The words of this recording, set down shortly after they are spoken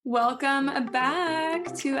Welcome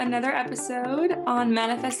back to another episode on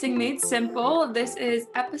Manifesting Made Simple. This is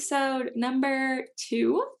episode number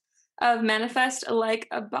 2 of Manifest Like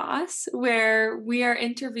a Boss, where we are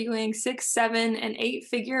interviewing 6, 7, and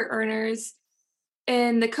 8-figure earners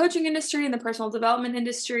in the coaching industry and the personal development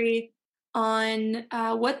industry on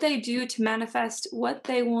what they do to manifest what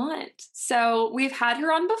they want. So we've had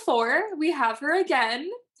her on before. We have her again,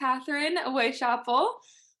 Kathrin Weishaupl,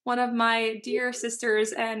 one of my dear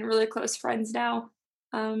sisters and really close friends now.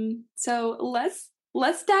 So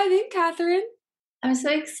let's dive in, Kathrin. I'm so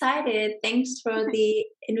excited. Thanks for the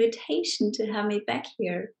invitation to have me back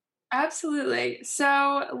here. Absolutely.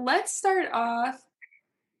 So let's start off.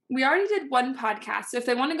 We already did one podcast. So if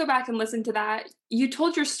they want to go back and listen to that, you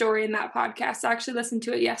told your story in that podcast. I actually listened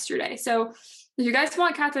to it yesterday. So if you guys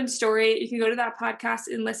want Kathrin's story, you can go to that podcast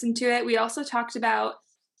and listen to it. We also talked about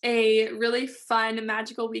a really fun,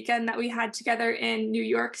 magical weekend that we had together in New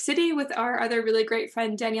York City with our other really great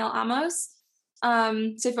friend, Danielle Amos.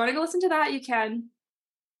 So if you want to go listen to that, you can.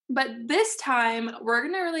 But this time, we're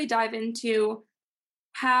going to really dive into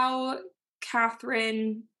how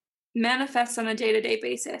Kathrin manifests on a day-to-day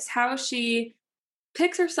basis, how she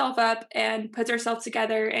picks herself up and puts herself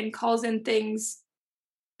together and calls in things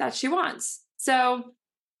that she wants. So,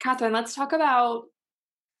 Kathrin, let's talk about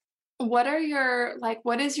what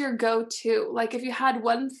is your go-to? Like, if you had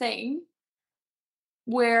one thing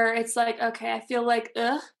where it's like, okay, I feel like,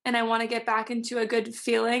 and I want to get back into a good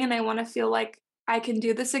feeling and I want to feel like I can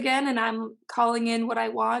do this again and I'm calling in what I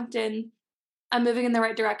want and I'm moving in the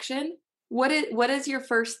right direction. What is your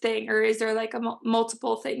first thing, or is there like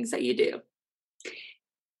multiple things that you do?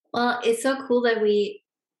 Well, it's so cool that we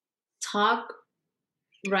talk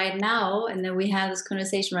right now and that we have this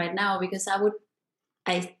conversation right now, because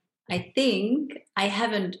I think I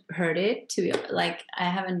haven't heard it I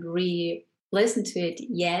haven't re-listened to it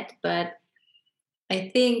yet, but I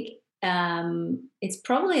think it's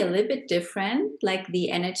probably a little bit different. Like the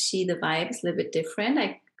energy, the vibe is a little bit different.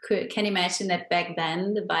 I can imagine that back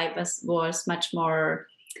then the vibe was much more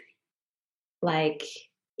like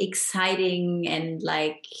exciting and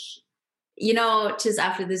like, just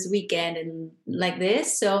after this weekend and like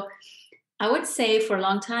this. So I would say for a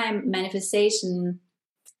long time, manifestation,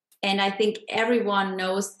 and I think everyone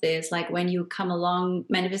knows this, like when you come along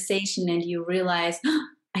manifestation and you realize,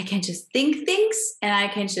 I can just think things and I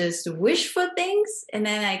can just wish for things and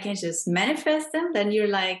then I can just manifest them. Then you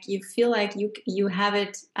feel like you have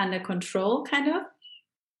it under control, kind of.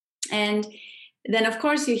 And then of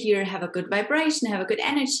course you have a good vibration, have a good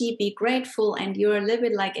energy, be grateful, and you're a little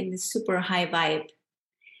bit like in this super high vibe.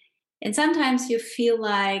 And sometimes you feel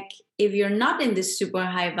like if you're not in this super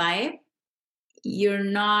high vibe, you're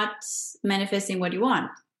not manifesting what you want.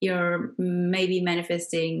 You're maybe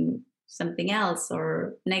manifesting something else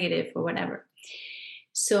or negative or whatever.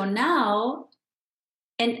 So now,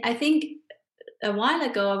 and I think a while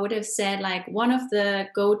ago I would have said like one of the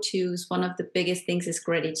go-tos, one of the biggest things is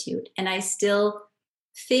gratitude. And I still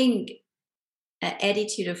think an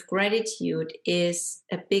attitude of gratitude is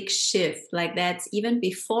a big shift. Like that's even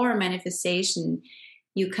before manifestation,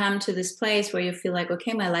 you come to this place where you feel like,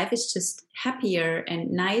 okay, my life is just happier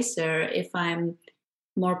and nicer if I'm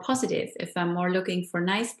more positive, if I'm more looking for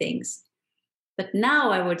nice things. But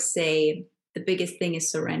now I would say the biggest thing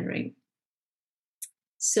is surrendering.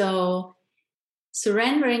 So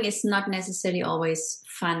surrendering is not necessarily always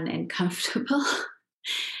fun and comfortable.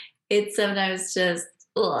 It's sometimes just,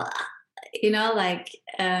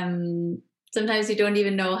 sometimes you don't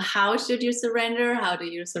even know how should you surrender, how do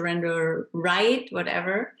you surrender right,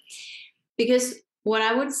 whatever. Because what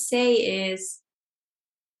I would say is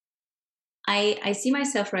I see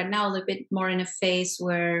myself right now a little bit more in a phase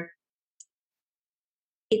where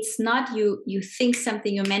it's not you think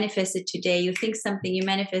something, you manifest it today, you think something, you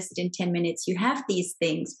manifest it in 10 minutes. You have these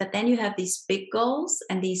things, but then you have these big goals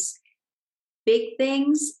and these big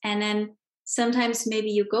things. And then sometimes maybe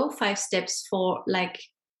you go 5 steps for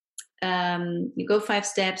you go 5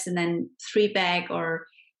 steps and then 3 back, or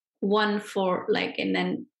 1 for and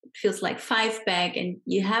then it feels like 5 back, and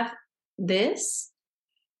you have this,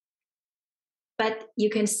 but you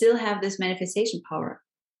can still have this manifestation power.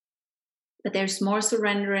 But there's more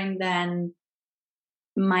surrendering than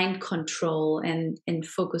mind control and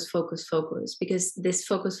focus, because this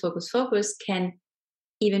focus can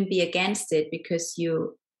even be against it, because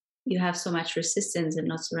you have so much resistance and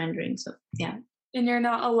not surrendering. So yeah. And you're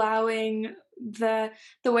not allowing the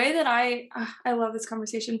way that I love this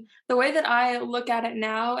conversation, the way that I look at it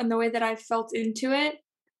now and the way that I felt into it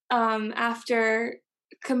after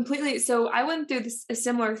Completely. So I went through a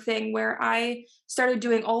similar thing where I started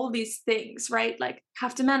doing all of these things, right? Like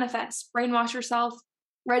have to manifest, brainwash yourself,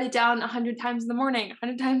 write it down 100 times in the morning,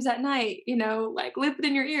 100 times at night, like loop it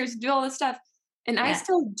in your ears, do all this stuff. And I Yeah.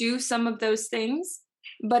 still do some of those things,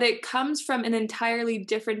 but it comes from an entirely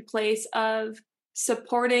different place of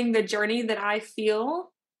supporting the journey that I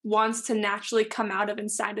feel wants to naturally come out of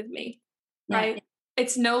inside of me, Yeah. right?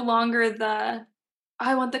 It's no longer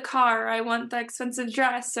I want the car, or I want the expensive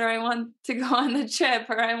dress, or I want to go on the trip,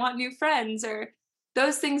 or I want new friends, or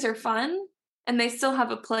those things are fun and they still have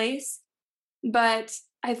a place. But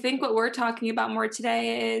I think what we're talking about more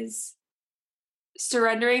today is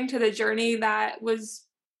surrendering to the journey that was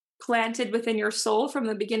planted within your soul from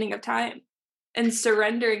the beginning of time and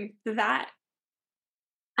surrendering to that.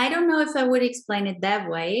 I don't know if I would explain it that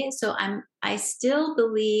way. So I still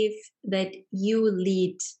believe that you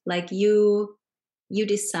lead, like you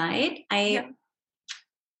decide. Yeah.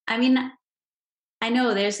 I mean, I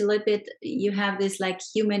know there's a little bit, you have this like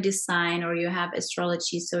human design or you have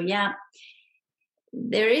astrology. So yeah,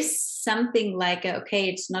 there is something like, okay,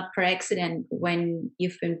 it's not per accident when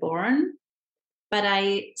you've been born, but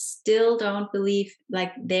I still don't believe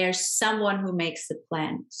like there's someone who makes the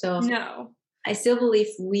plan. So No. I still believe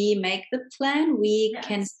we make the plan, we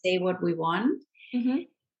can Yes. say what we want. Mm-hmm.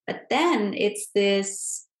 But then it's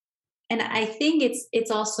this, and I think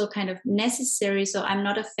it's also kind of necessary. So I'm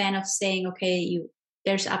not a fan of saying, okay,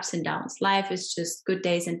 there's ups and downs. Life is just good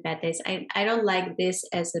days and bad days. I don't like this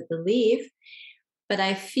as a belief, but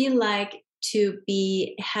I feel like to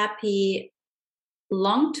be happy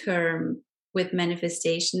long term with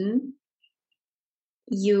manifestation,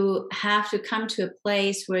 you have to come to a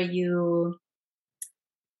place where you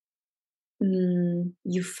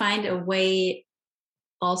find a way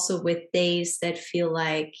also with days that feel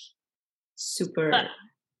like super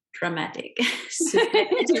dramatic. Super.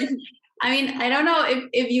 I mean, I don't know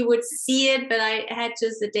if you would see it, but I had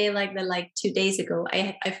just a day like that, like 2 days ago.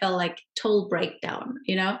 I felt like total breakdown,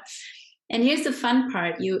 you know? And here's the fun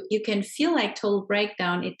part. You can feel like total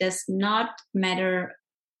breakdown. It does not matter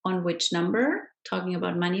on which number, talking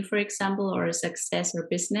about money, for example, or success or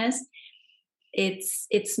business.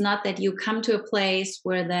 It's not that you come to a place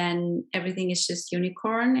where then everything is just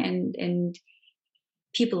unicorn and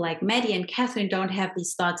people like Maddie and Kathrin don't have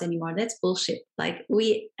these thoughts anymore. That's bullshit. Like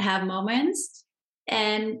we have moments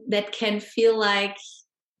and that can feel like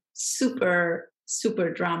super,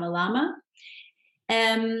 super drama llama.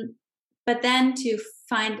 But then to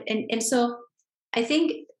find, and so I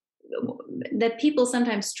think that people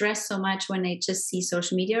sometimes stress so much when they just see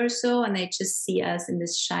social media or so, and they just see us in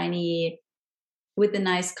this shiny, with a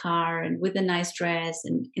nice car and with a nice dress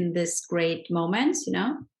and in this great moments, you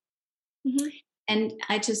know? Mm-hmm. And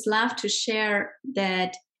I just love to share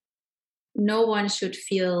that no one should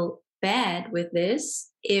feel bad with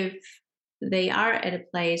this if they are at a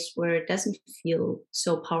place where it doesn't feel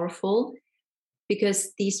so powerful,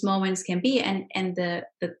 because these moments can be, and the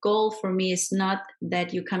goal for me is not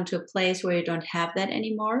that you come to a place where you don't have that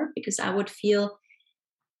anymore, because I would feel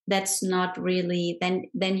that's not really,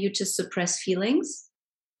 then you just suppress feelings,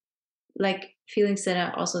 like feelings that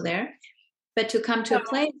are also there. But to come to a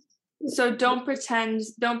place, So don't pretend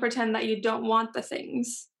that you don't want the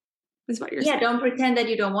things, is what you're yeah, saying. don't pretend that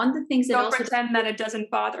you don't want the things that Don't also, pretend that it doesn't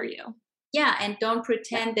bother you. yeah, and don't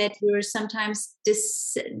pretend that you're sometimes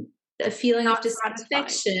a feeling of Not satisfied.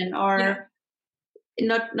 dissatisfaction Yeah. or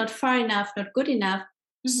not far enough, not good enough.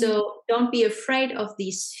 Mm-hmm. So don't be afraid of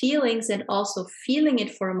these feelings and also feeling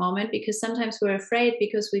it for a moment, because sometimes we're afraid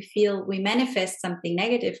because we feel we manifest something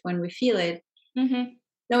negative when we feel it. Mm-hmm.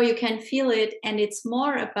 No, you can feel it, and it's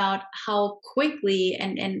more about how quickly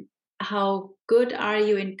and how good are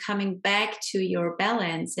you in coming back to your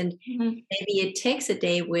balance. And Mm-hmm. maybe it takes a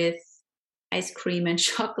day with ice cream and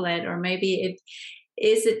chocolate, or maybe it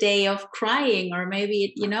is a day of crying, or maybe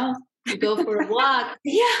it, you go for a walk.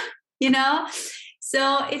 Yeah.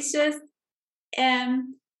 So it's just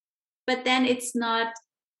but then it's not,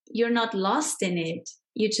 you're not lost in it,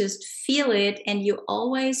 you just feel it, and you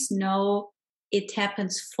always know it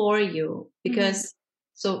happens for you. Because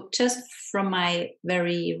so just from my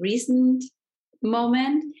very recent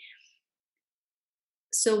moment,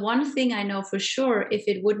 so one thing I know for sure, if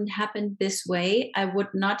it wouldn't happen this way, I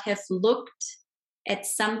would not have looked at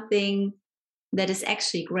something that is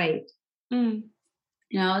actually great.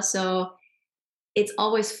 So it's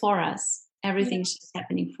always for us, everything's just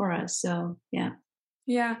happening for us. So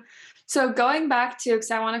Yeah. So going back to,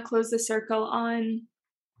 because I want to close the circle on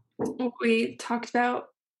what we talked about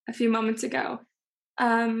a few moments ago.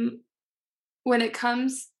 when it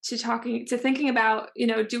comes to thinking about,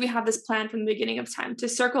 do we have this plan from the beginning of time? To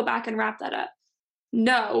circle back and wrap that up.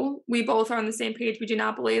 No, we both are on the same page. We do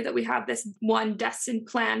not believe that we have this one destined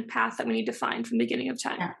plan path that we need to find from the beginning of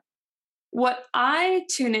time. Yeah. What I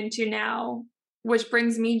tune into now, which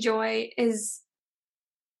brings me joy, is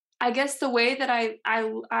I guess the way that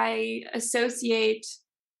I associate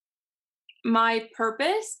my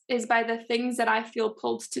purpose is by the things that I feel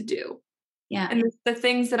pulled to do. Yeah. And the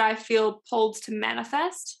things that I feel pulled to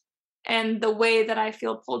manifest and the way that I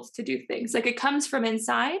feel pulled to do things. Like it comes from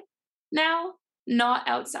inside now, not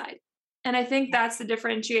outside. And I think that's the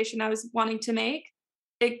differentiation I was wanting to make.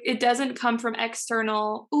 It doesn't come from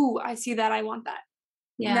external, ooh, I see that, I want that.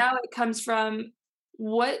 Yeah. Now it comes from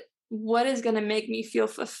what is going to make me feel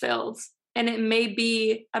fulfilled. And it may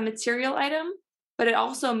be a material item, but it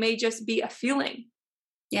also may just be a feeling.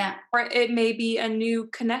 Yeah. Or it may be a new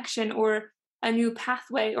connection or a new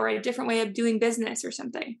pathway or a different way of doing business or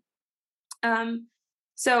something.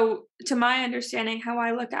 So to my understanding, how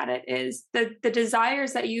I look at it is the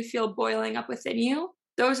desires that you feel boiling up within you,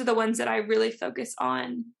 those are the ones that I really focus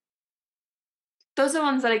on. Those are the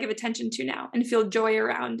ones that I give attention to now and feel joy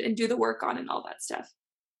around and do the work on and all that stuff.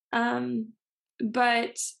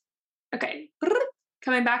 But okay,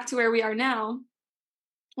 coming back to where we are now,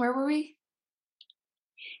 where were we?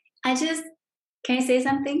 Can I say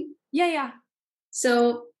something? Yeah.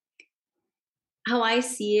 So how I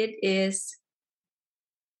see it is,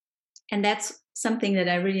 and that's something that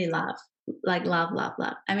I really love, like love.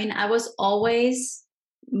 I mean, I was always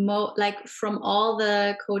like from all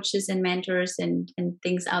the coaches and mentors and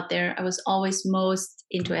things out there, I was always most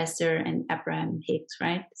into Esther and Abraham Hicks,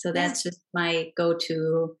 right? So that's just my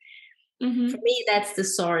go-to. Mm-hmm. For me, that's the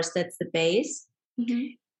source, that's the base. Mm-hmm.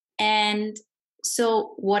 And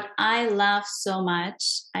so what I love so much,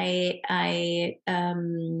 I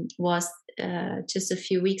was just a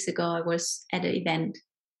few weeks ago, I was at an event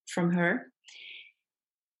from her.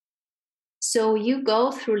 So you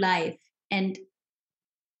go through life, and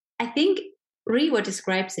I think really what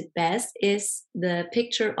describes it best is the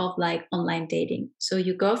picture of like online dating. So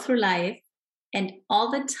you go through life and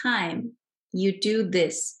all the time you do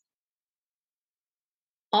this,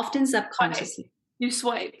 often subconsciously. You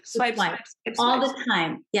swipe all the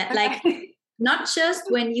time. Yeah, okay. Like not just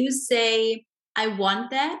when you say, I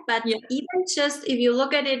want that, but even just if you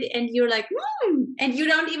look at it and you're like, and you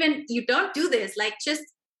don't do this, like just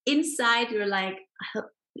inside you're like,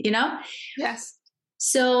 Yes.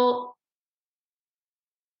 So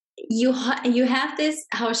you have this,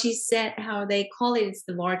 how she said, how they call it, it's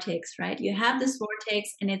the vortex, right? You have this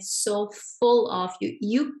vortex and it's so full of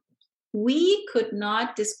we could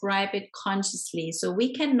not describe it consciously. So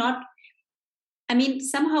we cannot, I mean,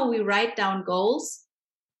 somehow we write down goals,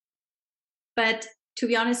 but to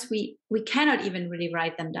be honest, we cannot even really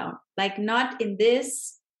write them down, like not in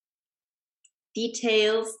this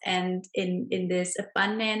details and in this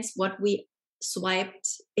abundance, what we swiped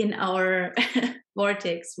in our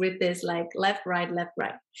vortex with this like left, right.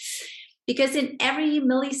 Because in every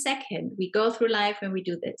millisecond we go through life when we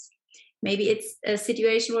do this. Maybe it's a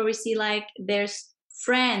situation where we see like there's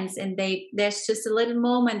friends and there's just a little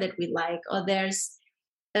moment that we like, or there's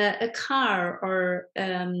a car or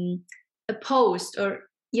a post, or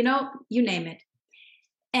you name it.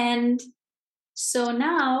 And so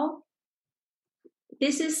now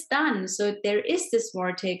this is done. So there is this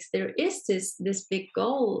vortex, there is this big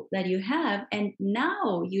goal that you have, and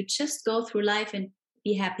now you just go through life and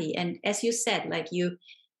be happy. And as you said, like you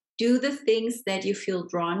do the things that you feel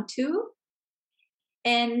drawn to.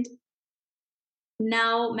 And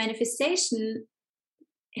now manifestation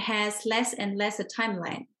has less and less a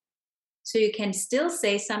timeline. So you can still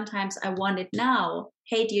say sometimes, I want it now.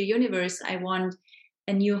 Hey, dear universe, I want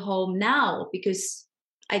a new home now because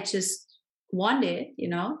I just want it,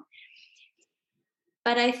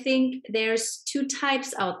 But I think there's two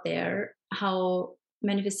types out there how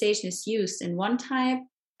manifestation is used. And one type,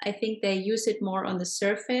 I think they use it more on the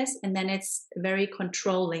surface, and then it's very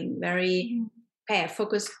controlling, very okay, I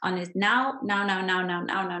focus on it now.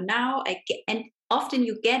 And often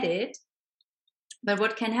you get it, but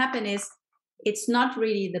what can happen is it's not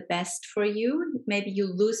really the best for you. Maybe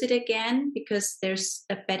you lose it again because there's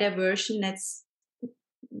a better version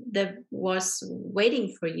that was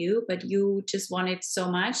waiting for you, but you just want it so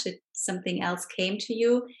much that something else came to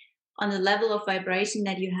you on the level of vibration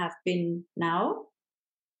that you have been now.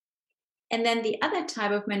 And then the other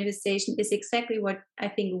type of manifestation is exactly what I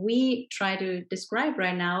think we try to describe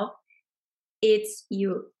right now. It's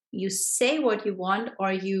you say what you want,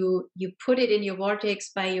 or you put it in your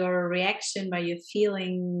vortex by your reaction, by your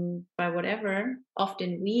feeling, by whatever.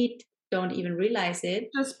 Often we don't even realize it.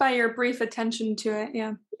 Just by your brief attention to it.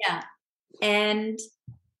 Yeah. Yeah. And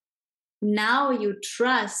now you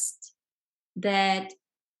trust that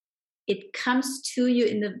it comes to you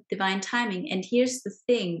in the divine timing. And here's the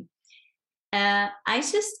thing. I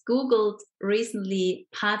just Googled recently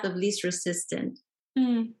path of least resistance,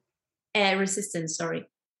 sorry.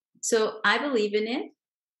 So I believe in it.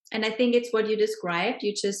 And I think it's what you described.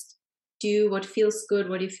 You just do what feels good,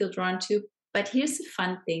 what you feel drawn to. But here's the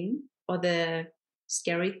fun thing, or the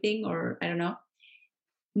scary thing, or I don't know.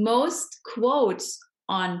 Most quotes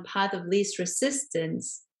on path of least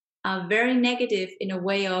resistance are very negative in a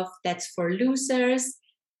way of that's for losers,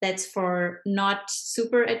 that's for not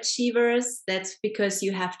super achievers, that's because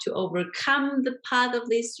you have to overcome the path of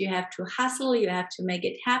least, you have to hustle, you have to make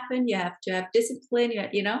it happen, you have to have discipline,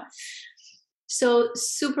 you know. So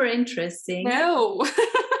super interesting. No.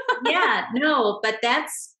 Yeah, no, but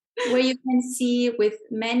that's where you can see with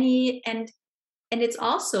many, and it's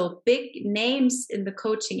also big names in the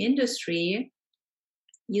coaching industry.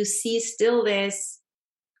 You see still this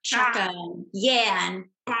chaka, and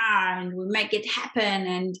and we make it happen,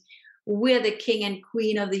 and we're the king and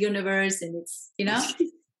queen of the universe, and it's, you know.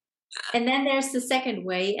 And then there's the second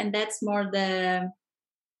way, and that's more the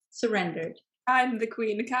surrendered. I'm the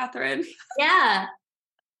queen, Kathrin. Yeah.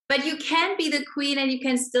 But you can be the queen and you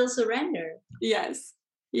can still surrender. Yes.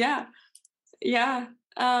 Yeah. Yeah.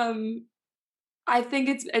 I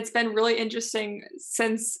think it's been really interesting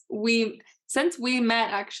since we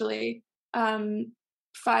met, actually,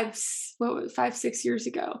 5-6 years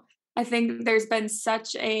ago. I think there's been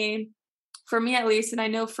such a, for me at least, and I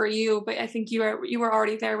know for you, but I think you were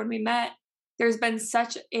already there when we met. There's been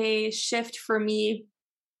such a shift for me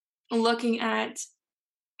looking at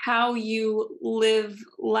how you live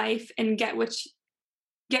life and get what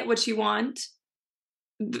you want.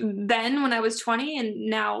 Then when I was 20 and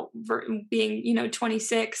now being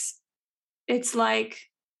 26, it's like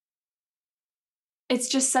it's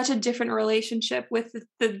just such a different relationship with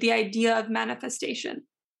the idea of manifestation.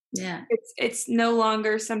 Yeah. It's no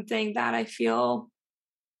longer something that I feel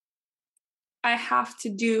I have to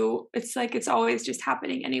do. It's like it's always just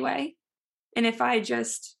happening anyway. And if I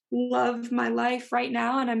just love my life right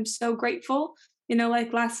now, and I'm so grateful,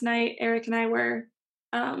 like last night, Eric and I were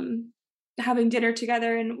having dinner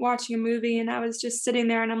together and watching a movie, and I was just sitting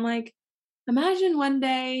there and I'm like, imagine one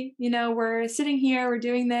day, we're sitting here, we're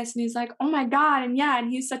doing this, and he's like, oh my God. And yeah,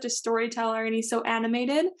 and he's such a storyteller and he's so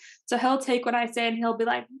animated. So he'll take what I say and he'll be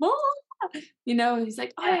like, blah. He's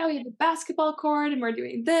like, oh yeah, we have a basketball court and we're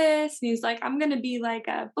doing this. And he's like, I'm going to be like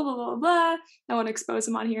a blah, blah, blah, blah. I won't expose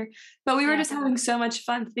him on here. But we were just having so much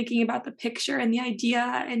fun thinking about the picture and the idea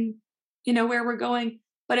and, where we're going.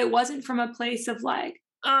 But it wasn't from a place of like,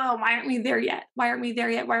 oh, why aren't we there yet? Why aren't we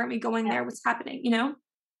there yet? Why aren't we going there? What's happening?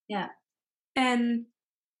 Yeah. And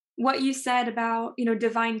what you said about,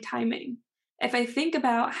 divine timing. If I think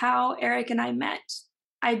about how Eric and I met,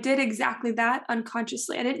 I did exactly that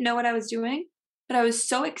unconsciously. I didn't know what I was doing, but I was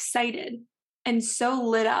so excited and so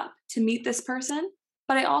lit up to meet this person.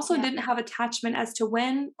 But I also didn't have attachment as to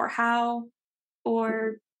when or how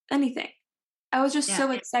or anything. I was just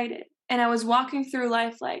so excited. And I was walking through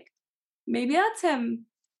life like, maybe that's him.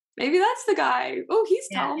 Maybe that's the guy. Oh, he's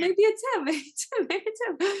tall. Maybe it's him. Maybe it's him. Maybe it's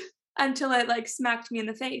him. Until it like smacked me in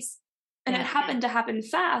the face. And it happened to happen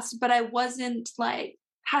fast, but I wasn't like,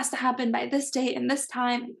 has to happen by this date and this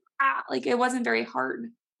time. Like it wasn't very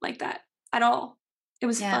hard like that at all. It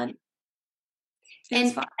was fun.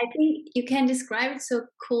 And fun. I think you can describe it so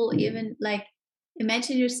cool. Even like,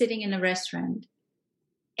 imagine you're sitting in a restaurant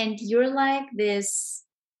and you're like this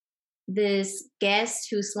guest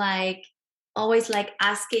who's like always like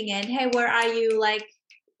asking and, hey, where are you? Like,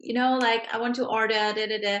 like I want to order, da,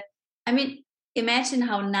 da, da. I mean, imagine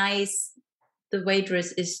how nice the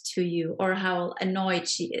waitress is to you or how annoyed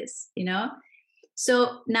she is,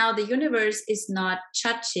 So now the universe is not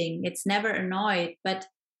judging. It's never annoyed, but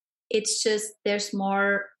it's just there's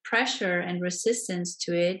more pressure and resistance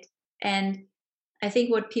to it. And I think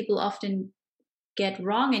what people often get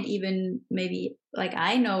wrong, and even maybe like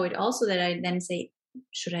I know it also, that I then say,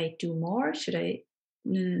 should I do more? Should I,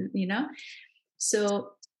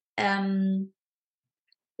 So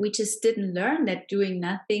we just didn't learn that doing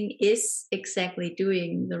nothing is exactly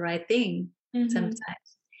doing the right thing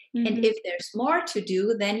sometimes. And if there's more to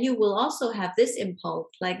do, then you will also have this impulse.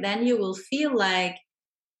 Like then you will feel like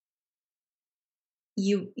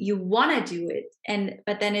you want to do it.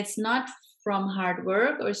 But then it's not from hard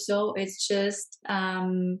work or so. It's just,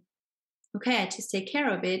 okay, I just take care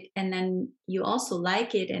of it. And then you also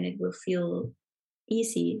like it and it will feel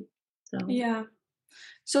easy. So yeah.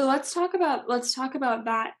 So let's talk about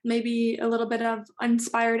that, maybe a little bit of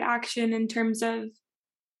inspired action in terms of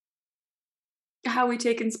how we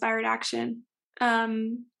take inspired action.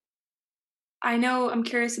 Um, I know I'm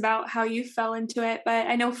curious about how you fell into it, but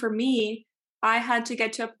I know for me, I had to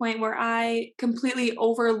get to a point where I completely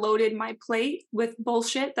overloaded my plate with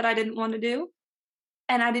bullshit that I didn't want to do.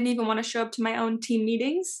 And I didn't even want to show up to my own team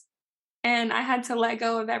meetings. And I had to let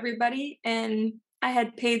go of everybody. And I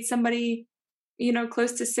had paid somebody,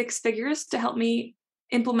 close to six figures to help me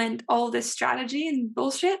implement all this strategy and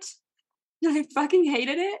bullshit. I fucking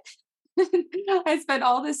hated it. I spent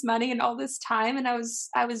all this money and all this time, and I was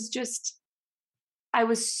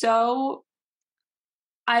so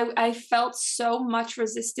I felt so much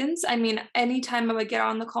resistance. I mean, anytime I would get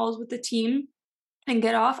on the calls with the team and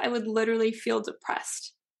get off, I would literally feel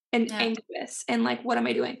depressed and Yeah. anxious and like, what am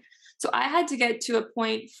I doing? So I had to get to a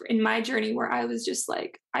point in my journey where I was just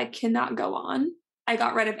like, I cannot go on. I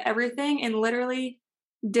got rid of everything and literally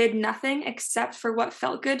did nothing except for what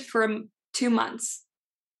felt good for 2 months.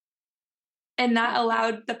 And that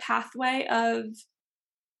allowed the pathway of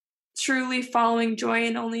truly following joy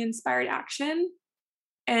and only inspired action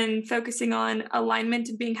and focusing on alignment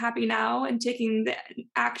and being happy now and taking the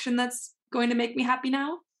action that's going to make me happy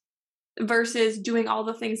now versus doing all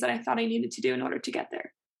the things that I thought I needed to do in order to get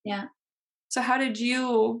there. Yeah. So how did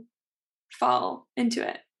you fall into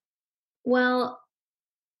it? Well,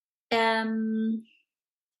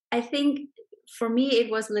 I think for me it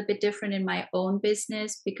was a little bit different in my own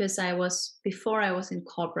business because before I was in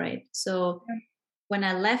corporate. So when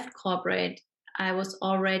I left corporate, I was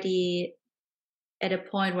already at a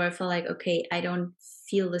point where I felt like, okay, I don't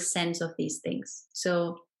feel the sense of these things.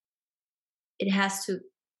 So it has to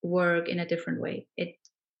work in a different way.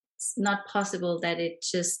 It's not possible that it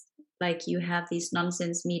just like you have these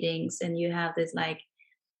nonsense meetings and you have this like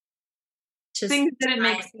just Things didn't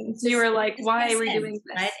make time. sense. You were like, Just why makes are we sense, doing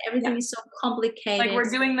this? right? Everything Yeah. is so Like complicated. we're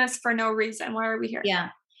doing this for no reason. Why are we here? Yeah.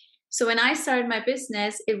 So when I started my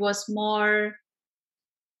business, it was more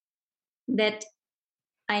that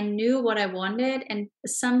I knew what I wanted. And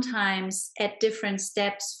sometimes at different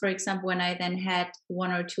steps, for example, when I then had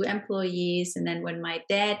one or two employees, and then when my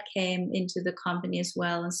dad came into the company as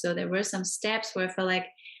well. And so there were some steps where I felt like,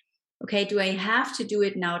 okay, do I have to do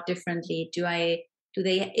it now differently? Do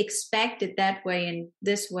they expect it that way and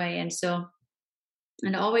this way? And so,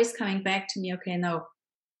 and always coming back to me, okay, no,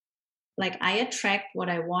 like I attract what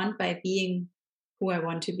I want by being who I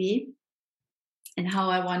want to be and how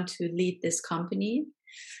I want to lead this company.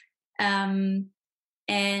 Um,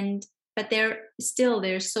 and but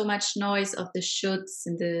there's so much noise of the shoulds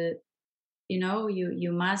and the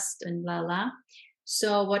you must and blah blah.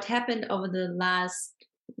 So what happened over the last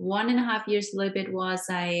 1.5 years a little bit was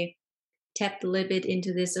I tapped a little bit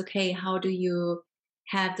into this. Okay, how do you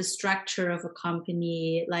have the structure of a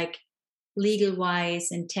company, like legal wise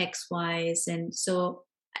and tax wise? And so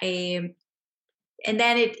I and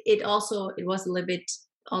then it was a little bit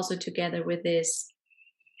also together with this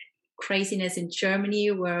craziness in Germany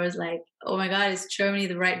where I was like, oh my God, is Germany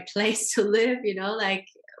the right place to live? Like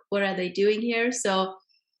what are they doing here?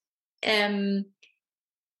 Um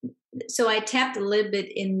so I tapped a little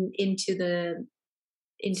bit into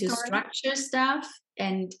Story. structure stuff.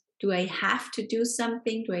 And do I have to do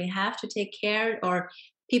something? Do I have to take care? Or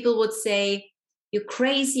people would say, you're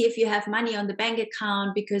crazy if you have money on the bank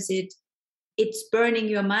account because it's burning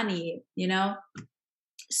your money.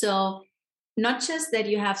 So not just that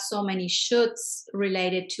you have so many shoulds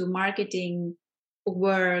related to marketing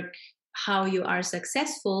work, how you are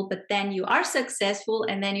successful, but then you are successful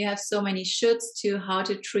and then you have so many shoulds to how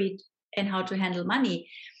to treat and how to handle money.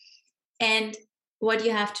 And what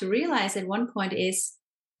you have to realize at one point is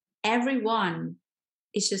everyone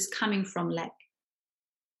is just coming from lack.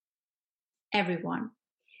 Everyone.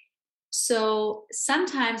 So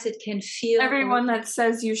sometimes it can feel Everyone that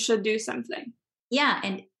says you should do something. Yeah,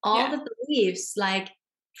 and all the beliefs, like,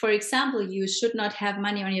 for example, you should not have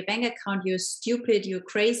money on your bank account, you're stupid, you're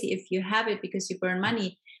crazy if you have it because you burn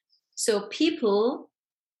money. So people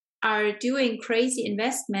are doing crazy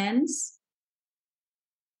investments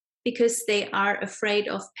because they are afraid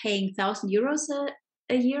of paying 1,000 euros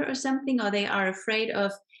a year or something, or they are afraid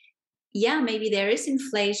of, maybe there is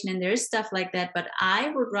inflation and there is stuff like that, but I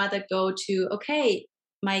would rather go to, okay,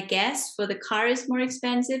 my gas for the car is more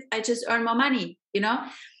expensive, I just earn more money,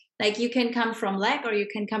 like you can come from lack or you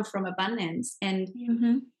can come from abundance. And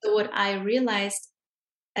so what I realized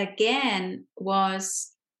again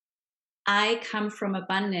was I come from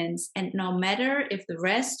abundance, and no matter if the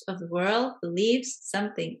rest of the world believes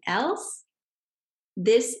something else,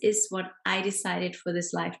 this is what I decided for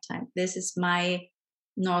this lifetime. This is my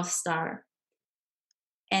North Star.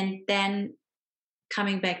 And then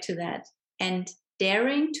coming back to that and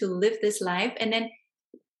daring to live this life. And then,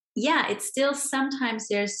 yeah, it's still sometimes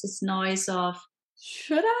there's this noise of,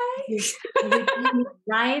 should I? are you doing it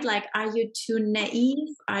right? Like, are you too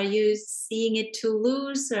naive? Are you seeing it too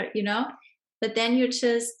loose? Or, but then you're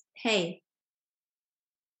just, hey,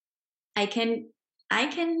 I can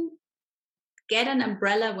get an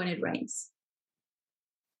umbrella when it rains.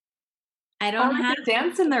 I don't have to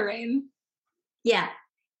dance in the rain. Yeah.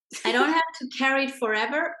 I don't have to carry it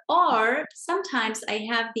forever. Or sometimes I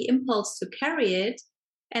have the impulse to carry it,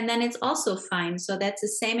 and then it's also fine. So that's the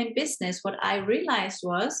same in business. What I realized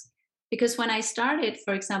was, because when I started,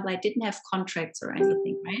 for example, I didn't have contracts or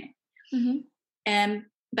anything, right? Mm-hmm.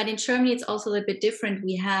 But in Germany, it's also a little bit different.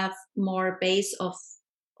 We have more base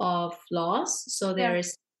of laws. So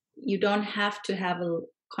you don't have to have a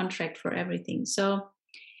contract for everything. So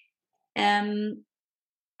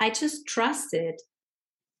I just trusted.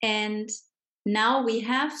 And now we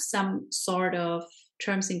have some sort of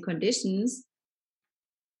terms and conditions.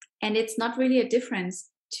 And it's not really a difference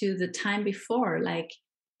to the time before. Like,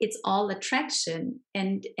 it's all attraction.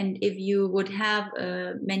 And if you would have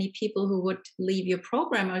many people who would leave your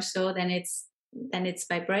program or so, then it's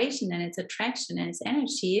vibration and it's attraction and it's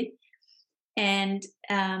energy. And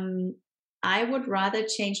I would rather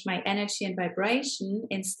change my energy and vibration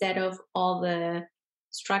instead of all the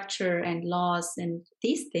structure and laws and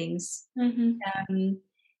these things. Mm-hmm.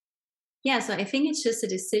 So I think it's just a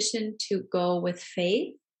decision to go with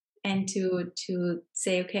faith and to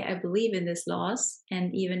say, okay, I believe in these laws,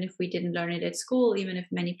 and even if we didn't learn it at school, even if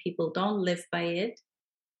many people don't live by it,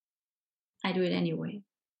 I do it anyway.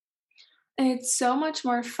 And it's so much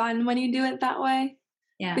more fun when you do it that way.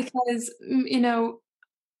 Yeah. Because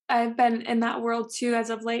I've been in that world too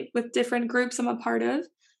as of late with different groups I'm a part of.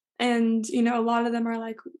 And, a lot of them are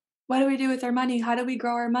like, what do we do with our money? How do we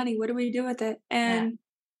grow our money? What do we do with it? And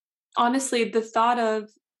honestly, the thought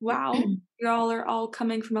of, wow, you all are all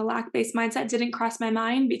coming from a lack-based mindset didn't cross my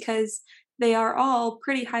mind, because they are all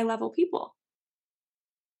pretty high-level people.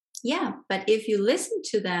 Yeah, but if you listen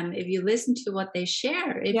to them, if you listen to what they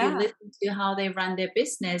share, if you listen to how they run their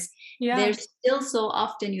business, there's still so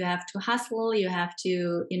often you have to hustle, you have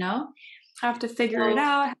to, have to figure it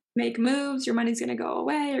out, make moves, your money's going to go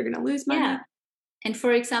away, you're going to lose money. Yeah. And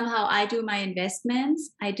for example, how I do my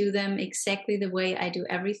investments, I do them exactly the way I do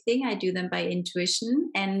everything. I do them by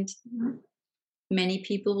intuition. And many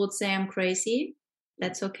people would say I'm crazy.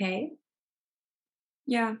 That's okay.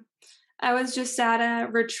 Yeah. I was just at a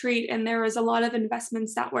retreat, and there was a lot of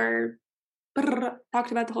investments that were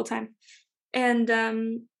talked about the whole time.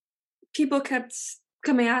 And people kept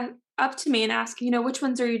coming up to me and asking, which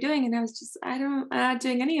ones are you doing? And I was just, I'm not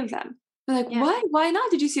doing any of them. They're like, what? Why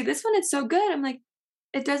not? Did you see this one? It's so good. I'm like,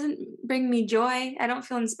 it doesn't bring me joy. I don't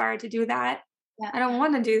feel inspired to do that. I don't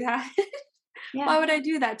want to do that. Why would I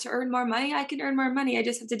do that? To earn more money? I can earn more money. I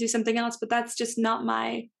just have to do something else. But that's just not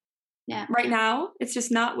my, right now, it's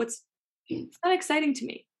just not it's not exciting to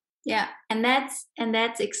me. Yeah. And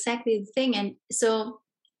that's exactly the thing. And so,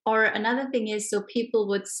 or another thing is, so people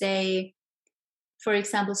would say, for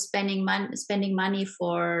example, spending money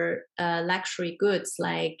for luxury goods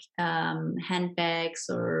like handbags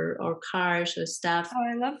or cars or stuff. Oh,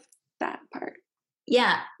 I love that part.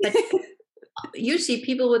 Yeah, but usually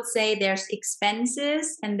people would say there's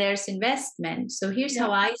expenses and there's investment. So here's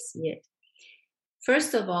how I see it.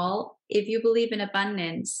 First of all, if you believe in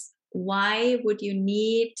abundance, why would you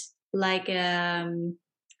need like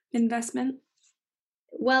investment?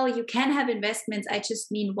 Well, you can have investments. I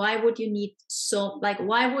just mean, why would you need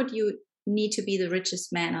why would you need to be the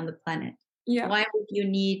richest man on the planet? Yeah. Why would you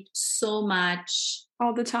need so much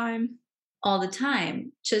all the time?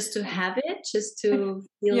 Just to have it, just to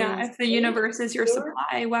feel. Yeah, if the universe is your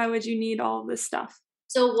supply, why would you need all this stuff?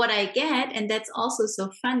 So what I get, and that's also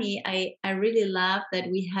so funny, I really love that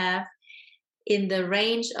we have in the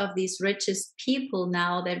range of these richest people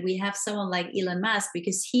now, that we have someone like Elon Musk,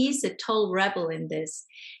 because he's a total rebel in this.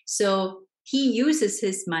 So he uses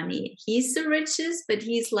his money. He's the richest, but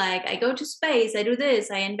he's like, I go to space, I do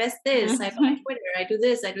this, I invest this, I buy Twitter, I do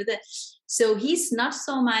this, I do that. So he's not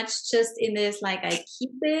so much just in this, like, I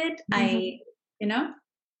keep it, I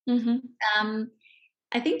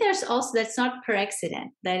think there's also, that's not per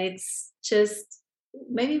accident, that it's just,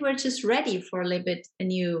 maybe we're just ready for a little bit a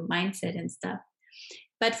new mindset and stuff.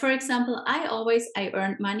 But for example, I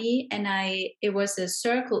earned money, and it was a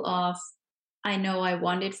circle of, I know I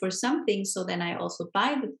want it for something, so then I also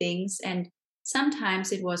buy the things. And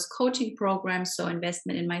sometimes it was coaching programs, so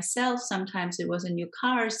investment in myself. Sometimes it was a new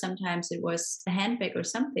car. Sometimes it was a handbag or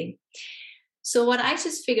something. So what I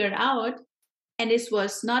just figured out, and this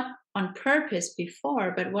was not on purpose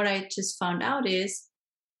before, but what I just found out is,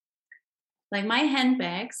 like, my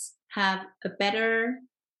handbags have a better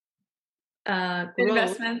growth,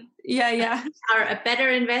 Investment. Yeah. are a better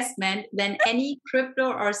investment than any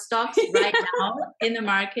crypto or stocks right now in the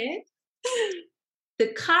market.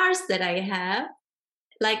 The cars that I have,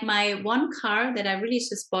 like my one car that I really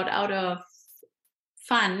just bought out of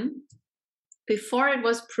fun, before it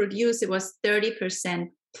was produced, it was 30%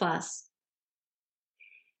 plus.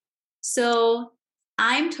 So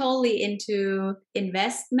I'm totally into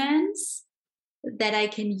investments that I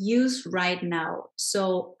can use right now.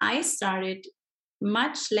 So I started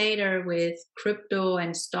much later with crypto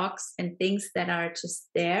and stocks and things that are just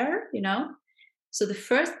there, you know? So the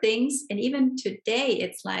first things, and even today,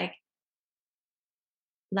 it's like,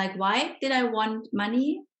 why did I want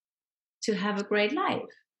money? To have a great life.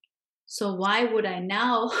 So why would I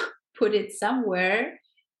now put it somewhere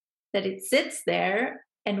that it sits there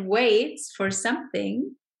and waits for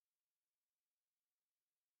something?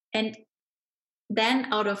 And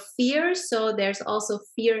then out of fear, so there's also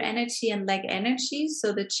fear energy and lack energy.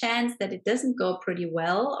 So the chance that it doesn't go pretty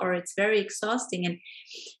well or it's very exhausting. And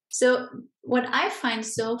so what I find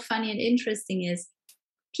so funny and interesting is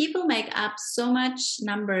people make up so much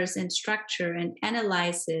numbers and structure and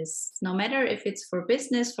analysis, no matter if it's for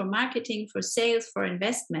business, for marketing, for sales, for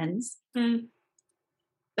investments.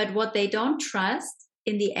 But what they don't trust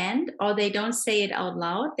in the end, or they don't say it out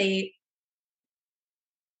loud,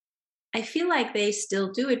 I feel like they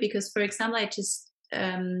still do it because, for example, I just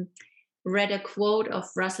read a quote of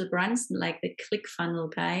Russell Brunson, like the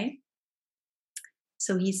ClickFunnels guy.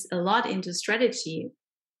 So he's a lot into strategy,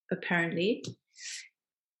 apparently.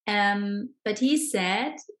 But he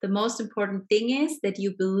said the most important thing is that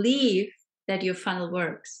you believe that your funnel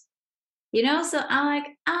works. You know, so I'm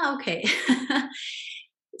like, okay.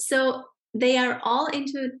 So they are all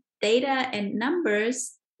into data and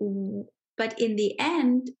numbers, but in the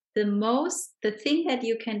end, the thing that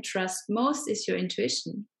you can trust most is your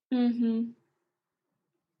intuition. Mm-hmm.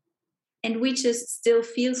 And we just still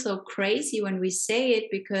feel so crazy when we say it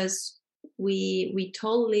because we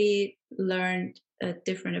totally learned a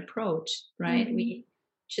different approach, right? Mm-hmm. We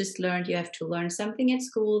just learned you have to learn something at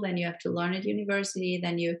school, then you have to learn at university,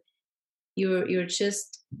 then you're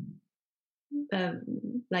just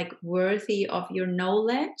like worthy of your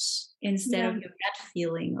knowledge instead of your gut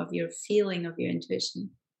feeling, of your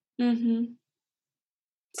intuition. Mm-hmm.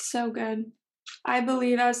 So good. I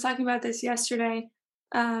was talking about this yesterday.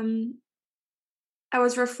 I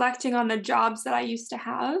was reflecting on the jobs that I used to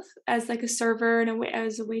have as like a server and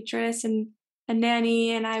as a waitress and a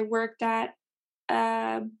nanny, and I worked at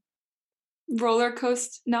a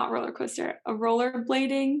a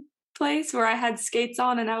rollerblading place where I had skates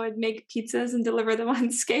on and I would make pizzas and deliver them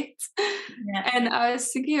on skates. Yeah. And I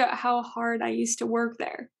was thinking about how hard I used to work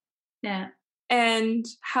there. Yeah. And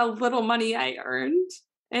how little money I earned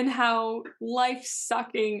and how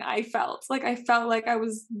life-sucking I felt. Like, I felt like I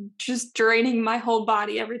was just draining my whole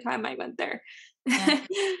body every time I went there. Yeah.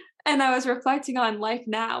 And I was reflecting on life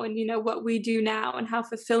now and, what we do now and how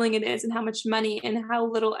fulfilling it is and how much money and how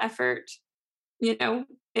little effort, it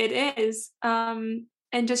is.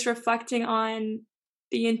 And just reflecting on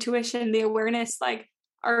the intuition, the awareness, like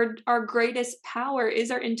our greatest power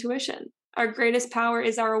is our intuition. Our greatest power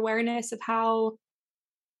is our awareness of how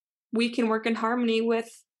we can work in harmony with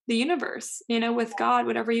the universe, with God,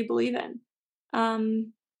 whatever you believe in.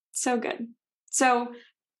 So good. So,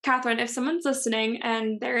 Kathrin, if someone's listening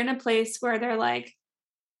and they're in a place where they're like,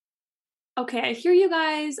 okay, I hear you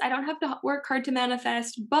guys, I don't have to work hard to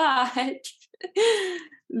manifest, but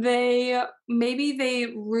they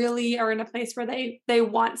really are in a place where they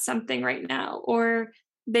want something right now, or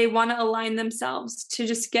they want to align themselves to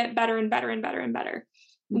just get better and better and better and better.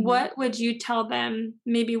 Mm-hmm. What would you tell them,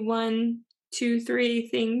 maybe 1, 2, 3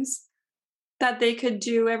 things that they could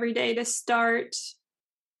do every day to start?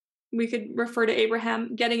 We could refer to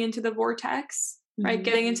Abraham getting into the vortex, right? Mm-hmm.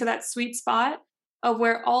 Getting into that sweet spot of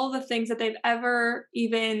where all the things that they've ever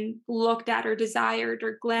even looked at or desired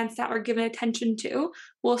or glanced at or given attention to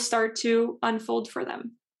will start to unfold for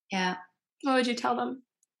them. Yeah. What would you tell them?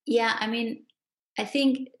 Yeah, I mean, I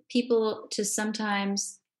think people just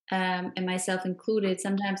sometimes, and myself included,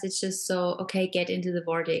 sometimes it's just so, okay, get into the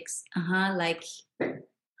vortex. Like,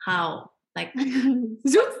 how? Like,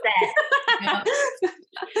 what's that?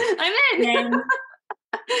 I'm in.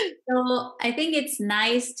 So I think it's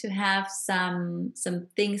nice to have some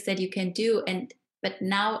things that you can do, but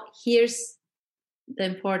now here's the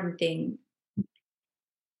important thing.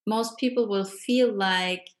 Most people will feel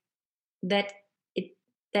like that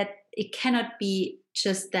it cannot be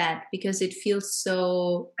just that, because it feels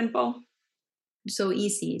so Simple.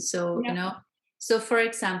 easy. So, Yeah. so for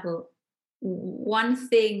example, one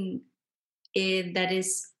thing that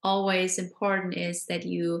is always important is that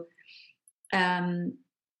you um,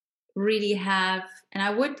 really have, and I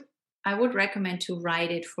would recommend to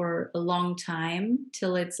write it for a long time,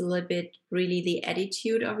 till it's a little bit really the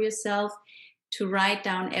attitude of yourself, to write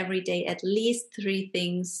down every day at least 3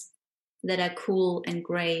 things that are cool and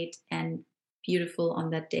great and beautiful on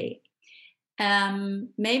that day.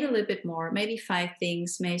 Maybe a little bit more, maybe 5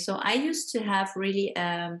 things. Maybe. So I used to have really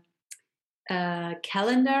a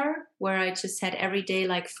calendar where I just had every day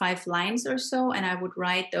like 5 lines or so, and I would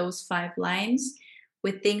write those 5 lines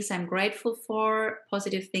with things I'm grateful for,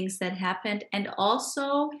 positive things that happened, and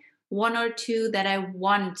also 1 or 2 that I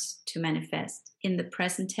want to manifest in the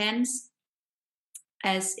present tense,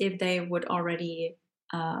 as if they would already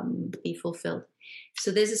be fulfilled.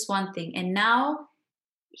 So this is one thing. And now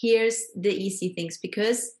here's the easy things,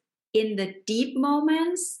 because in the deep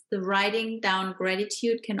moments, the writing down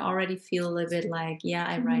gratitude can already feel a little bit like, yeah,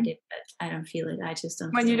 I write it, but I don't feel it. I just don't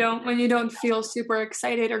feel it. When you don't feel super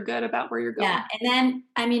excited or good about where you're going. Yeah. And then,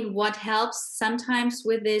 I mean, what helps sometimes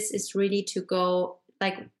with this is really to go,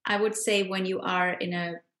 like, I would say when you are in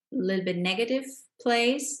a little bit negative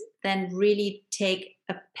place, then really take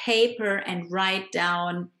a paper and write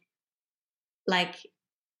down like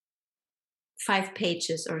 5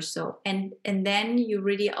 pages or so, and then you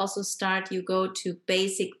really also start, you go to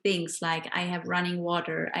basic things like, I have running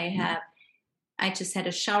water, I just had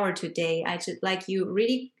a shower today, I just, like, you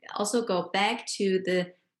really also go back to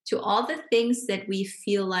all the things that we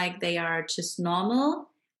feel like they are just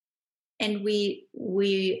normal, and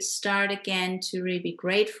we start again to really be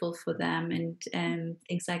grateful for them, and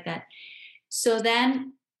things like that. So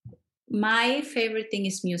then my favorite thing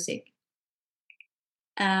is music.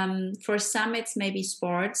 For some, it's maybe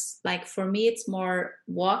sports. Like for me, it's more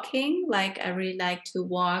walking. Like I really like to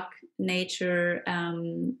walk, nature, a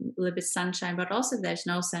little bit sunshine, but also if there's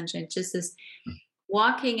no sunshine, just this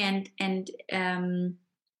walking and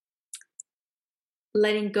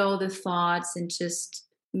letting go the thoughts, and just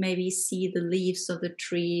maybe see the leaves of the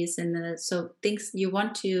trees, and so things you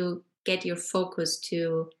want to get your focus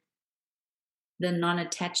to the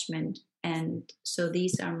non-attachment. And so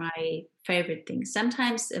these are my favorite things.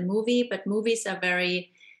 Sometimes a movie, but movies are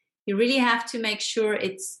very, you really have to make sure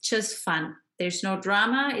it's just fun. There's no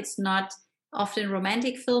drama. It's not, often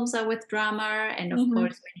romantic films are with drama, and of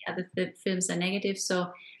course many other films are negative.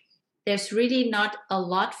 So there's really not a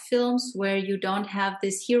lot films where you don't have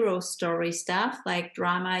this hero story stuff, like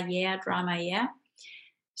drama, yeah.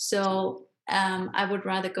 So I would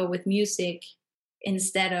rather go with music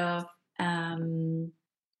instead of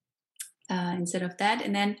that.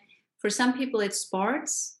 And then for some people it's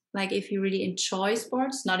sports, like if you really enjoy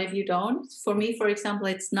sports, not if you don't. For me, for example,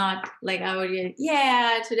 it's not like I would get,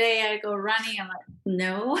 yeah, today I go running, I'm like,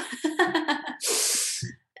 no.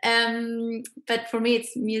 But for me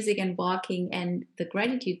it's music and walking and the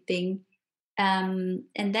gratitude thing. And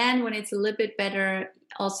then when it's a little bit better,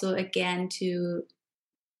 also again to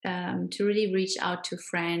really reach out to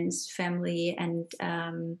friends, family, and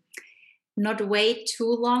not wait too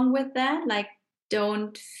long with that. Like,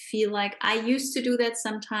 don't feel like, I used to do that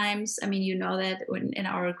sometimes. I mean, you know that when in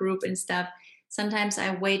our group and stuff, sometimes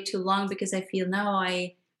I wait too long because I feel, no,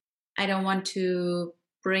 I don't want to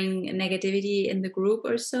bring negativity in the group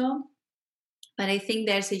or so. But I think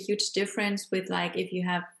there's a huge difference with, like, if you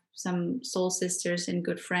have some soul sisters and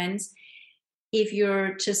good friends. If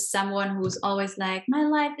you're just someone who's always like, my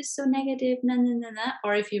life is so negative, nah, nah, nah, nah,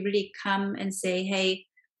 or if you really come and say, hey,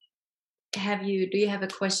 do you have a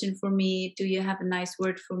question for me? Do you have a nice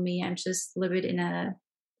word for me? I'm just a little bit in a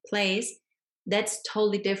place. That's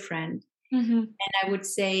totally different. And I would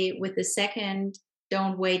say with the second,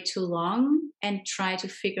 don't wait too long and try to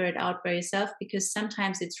figure it out by yourself, because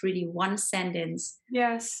sometimes it's really one sentence,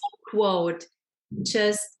 yes, quote,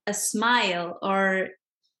 just a smile, or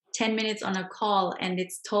 10 minutes on a call, and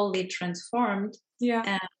it's totally transformed.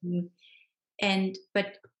 yeah.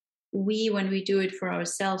 But when we do it for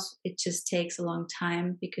ourselves, it just takes a long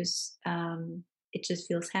time, because it just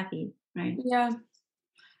feels happy, right?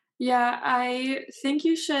 Yeah, I think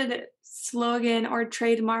you should slogan or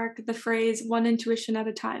trademark the phrase "one intuition at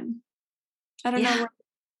a time." I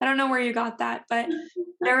don't know where you got that, but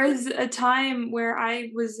there was a time where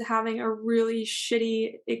I was having a really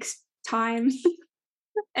shitty time,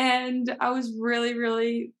 and I was really,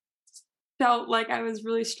 really felt like I was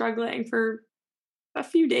really struggling for a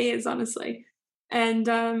few days, honestly. And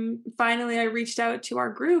finally, I reached out to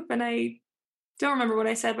our group, and I don't remember what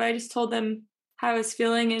I said, but I just told them how I was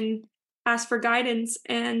feeling and asked for guidance.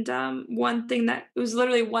 And one thing that it was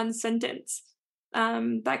literally one sentence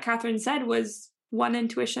that Kathrin said was one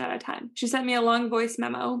intuition at a time. She sent me a long voice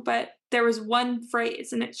memo, but there was one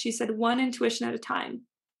phrase and she said one intuition at a time.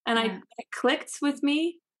 And Yeah. it clicked with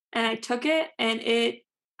me and I took it and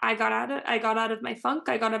I got out of my funk.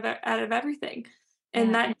 I got out of everything. And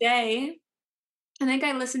Yeah. that day, I think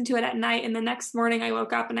I listened to it at night and the next morning I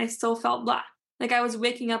woke up and I still felt blah. Like I was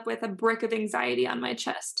waking up with a brick of anxiety on my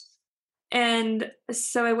chest. And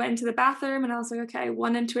so I went into the bathroom and I was like, okay,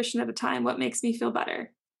 one intuition at a time. What makes me feel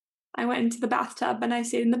better? I went into the bathtub and I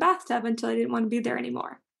stayed in the bathtub until I didn't want to be there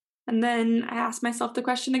anymore. And then I asked myself the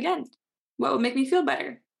question again, what would make me feel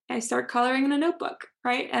better? I start coloring in a notebook,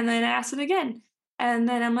 right? And then I asked it again. And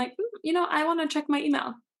then I'm like, I want to check my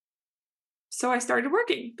email. So I started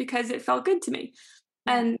working because it felt good to me.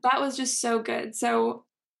 Yeah. And that was just so good. So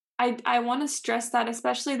I want to stress that,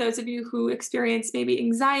 especially those of you who experience maybe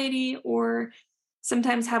anxiety or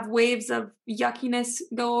sometimes have waves of yuckiness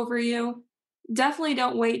go over you. Definitely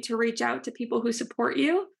don't wait to reach out to people who support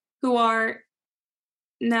you, who are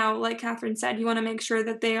now, like Kathrin said, you want to make sure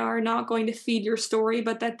that they are not going to feed your story,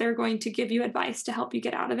 but that they're going to give you advice to help you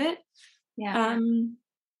get out of it. Yeah.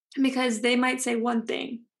 Because they might say one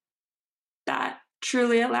thing that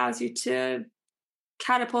truly allows you to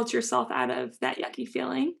catapult yourself out of that yucky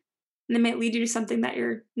feeling. And it might lead you to something that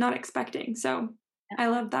you're not expecting. So I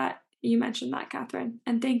love that you mentioned that, Kathrin.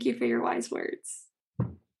 And thank you for your wise words.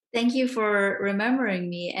 Thank you for remembering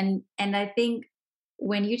me. And I think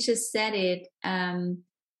when you just said it,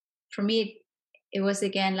 for me, it was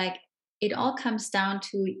again like it all comes down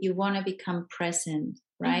to you want to become present,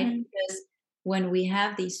 right? Mm-hmm. Because when we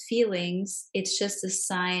have these feelings, it's just a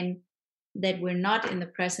sign that we're not in the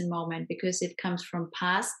present moment because it comes from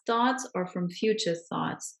past thoughts or from future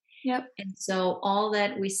thoughts. Yep. And so all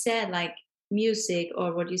that we said, like music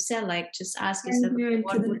or what you said, like just ask yourself, And you're into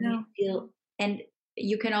what the would me now. feel? And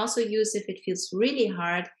you can also use, if it feels really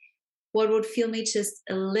hard, what would feel me just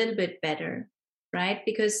a little bit better, right?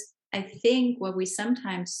 Because I think what we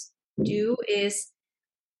sometimes do is,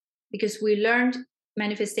 because we learned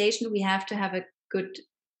manifestation, we have to have a good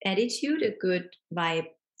attitude, a good vibe.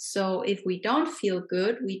 So if we don't feel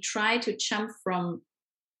good, we try to jump from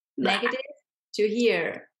negative to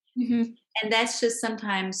here. Mm-hmm. And that's just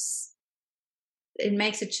sometimes, it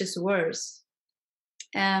makes it just worse.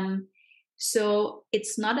 So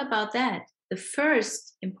it's not about that. The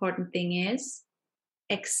first important thing is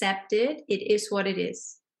accept it. It is what it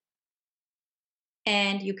is.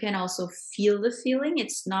 And you can also feel the feeling.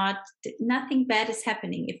 It's not, nothing bad is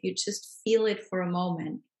happening if you just feel it for a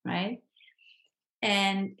moment, right?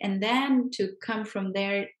 And then to come from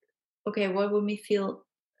there, okay, what would me feel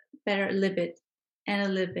better a little bit and a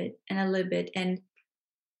little bit and a little bit. And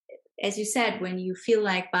as you said, when you feel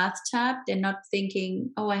like bathtub, they're not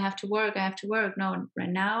thinking, oh, I have to work. No, right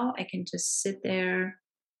now I can just sit there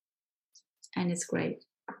and it's great.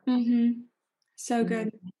 Mm-hmm. So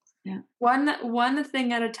good. Yeah. One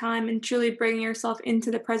thing at a time and truly bringing yourself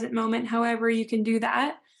into the present moment, however you can do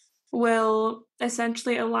that, will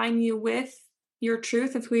essentially align you with your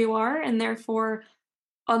truth of who you are and therefore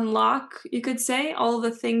unlock, you could say, all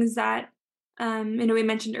the things that we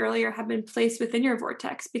mentioned earlier have been placed within your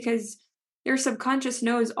vortex because your subconscious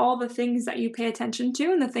knows all the things that you pay attention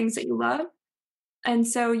to and the things that you love. And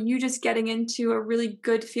so you just getting into a really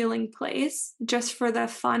good feeling place just for the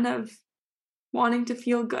fun of wanting to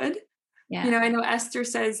feel good. Yeah. I know Esther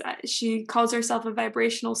says she calls herself a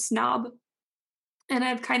vibrational snob. And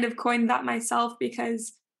I've kind of coined that myself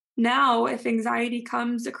because now if anxiety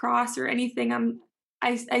comes across or anything,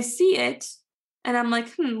 I see it and I'm like,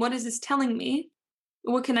 what is this telling me?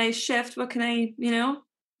 What can I shift? What can I,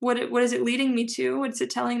 what is it leading me to? What's it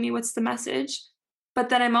telling me? What's the message? But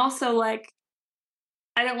then I'm also like,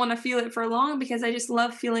 I don't want to feel it for long because I just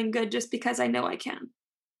love feeling good just because I know I can.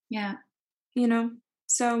 Yeah.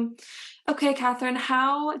 So, okay, Kathrin,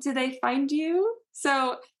 how do they find you?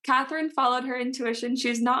 So Kathrin followed her intuition.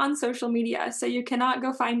 She's not on social media, so you cannot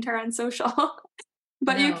go find her on social.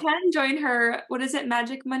 But you can join her, what is it,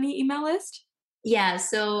 Magic Money email list? Yeah,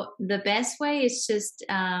 so the best way is just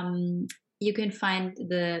you can find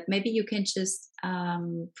maybe you can just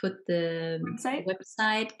put the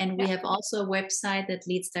website, and we have also a website that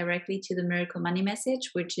leads directly to the Miracle Money Message,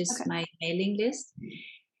 which is my mailing list.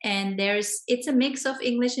 And it's a mix of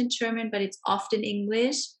English and German, but it's often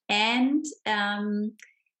English. And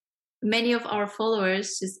many of our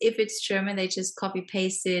followers, just if it's German, they just copy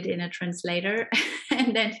paste it in a translator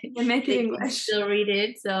and then make it English. Can still read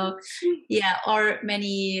it. So or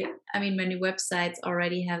many websites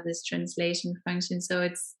already have this translation function. So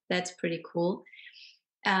that's pretty cool.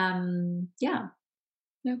 Yeah.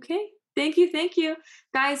 Okay. Thank you. Thank you.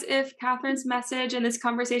 Guys, if Catherine's message and this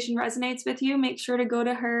conversation resonates with you, make sure to go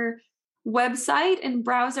to her website and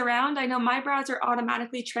browse around. I know my browser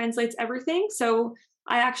automatically translates everything, so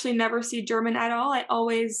I actually never see German at all. I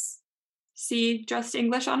always see just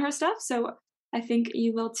English on her stuff, so I think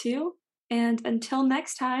you will too. And until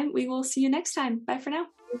next time, we will see you next time. Bye for now.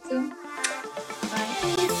 You too.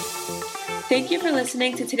 Bye. Thank you for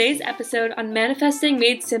listening to today's episode on Manifesting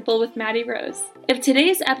Made Simple with Maddie Rose. If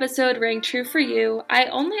today's episode rang true for you, I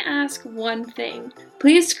only ask one thing.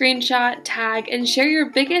 Please screenshot, tag, and share your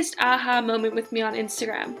biggest aha moment with me on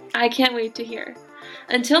Instagram. I can't wait to hear.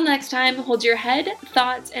 Until next time, hold your head,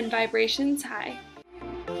 thoughts, and vibrations high.